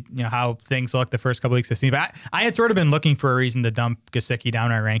see how things look the first couple weeks of the season. But I had sort of been looking for a reason to dump Gesicki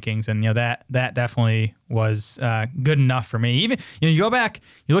down our rankings, and that definitely was good enough for me. Even you go back,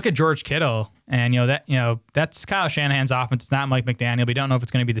 you look at George Kittle, and that's Kyle Shanahan's offense. It's not Mike McDaniel. We don't know if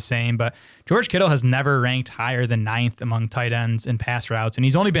it's going to be the same, but George Kittle has never ranked higher than 9th among tight ends in pass routes, and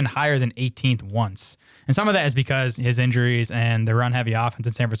he's only been higher than 18th once. And some of that is because his injuries and the run-heavy offense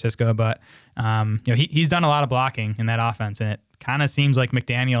in San Francisco. But he's done a lot of blocking in that offense, and it kind of seems like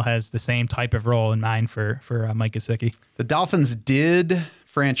McDaniel has the same type of role in mind for Mike Gesicki. The Dolphins did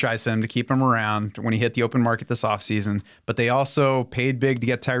franchise him to keep him around when he hit the open market this offseason, but they also paid big to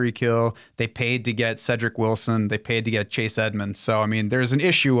get Tyreek Hill. They paid to get Cedric Wilson. They paid to get Chase Edmonds. So, I mean, there's an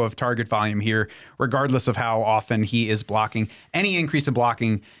issue of target volume here, regardless of how often he is blocking. Any increase in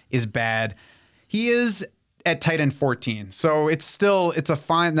blocking is bad. He is at tight end 14. So it's a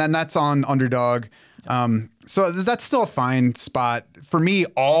fine, and that's on Underdog. So that's still a fine spot. For me,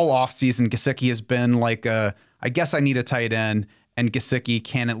 all offseason, Gesicki has been like I guess I need a tight end, and Gesicki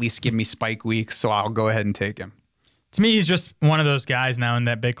can at least give me spike weeks, so I'll go ahead and take him. To me, he's just one of those guys now in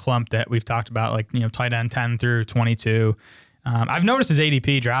that big clump that we've talked about, like, tight end 10 through 22. I've noticed his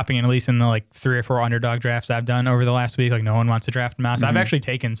ADP dropping, at least in the like 3 or 4 underdog drafts I've done over the last week. Like, no one wants to draft him out. So I've actually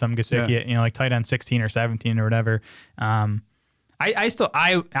taken some Gesicki at, like tight end 16 or 17 or whatever. I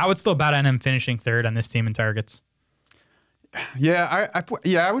would still bet on him finishing third on this team in targets. Yeah,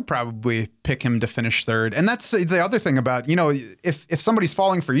 I would probably pick him to finish third. And that's the other thing about, if somebody's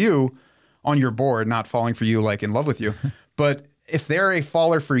falling for you on your board, not falling for you like in love with you, but if they're a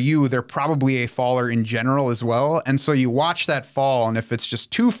faller for you, they're probably a faller in general as well. And so you watch that fall, and if it's just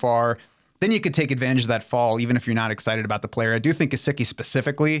too far, then you could take advantage of that fall, even if you're not excited about the player. I do think Gesicki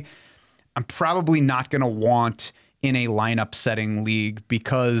specifically, I'm probably not going to want in a lineup setting league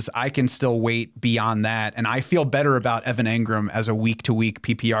because I can still wait beyond that. And I feel better about Evan Engram as a week-to-week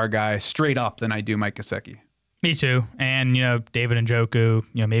PPR guy straight up than I do Mike Gesicki. Me too. And, David Njoku,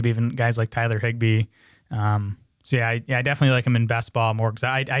 maybe even guys like Tyler Higbee. So I definitely like him in best ball more because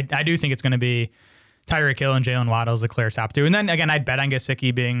I do think it's going to be Tyreek Hill and Jalen Waddle as the clear top 2. And then again, I'd bet on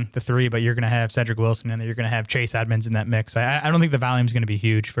Gesicki being the 3, but you're going to have Cedric Wilson in there. You're going to have Chase Edmonds in that mix. I don't think the volume is going to be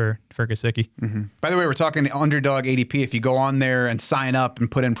huge for Gesicki. Mm-hmm. By the way, we're talking underdog ADP. If you go on there and sign up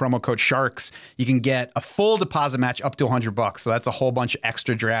and put in promo code Sharks, you can get a full deposit match up to $100. So that's a whole bunch of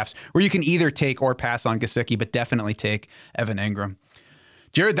extra drafts where you can either take or pass on Gesicki, but definitely take Evan Engram.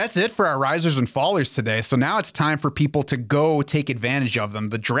 Jared, that's it for our risers and fallers today. So now it's time for people to go take advantage of them.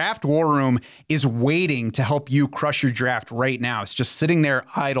 The Draft War Room is waiting to help you crush your draft right now. It's just sitting there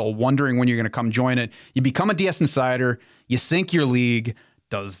idle, wondering when you're going to come join it. You become a DS Insider. You sync your league.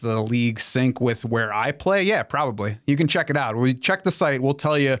 Does the league sync with where I play? Yeah, probably. You can check it out. We check the site. We'll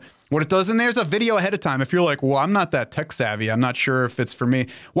tell you what it does. And there's a video ahead of time. If you're like, well, I'm not that tech savvy, I'm not sure if it's for me,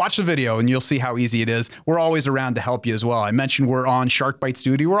 watch the video and you'll see how easy it is. We're always around to help you as well. I mentioned we're on Shark Bites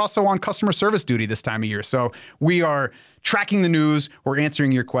duty. We're also on customer service duty this time of year. So we are tracking the news. We're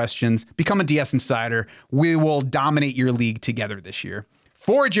answering your questions. Become a DS Insider. We will dominate your league together this year.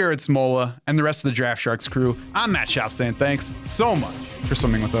 For Jared Smola and the rest of the Draft Sharks crew, I'm Matt Schauf saying thanks so much for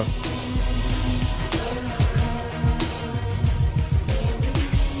swimming with us.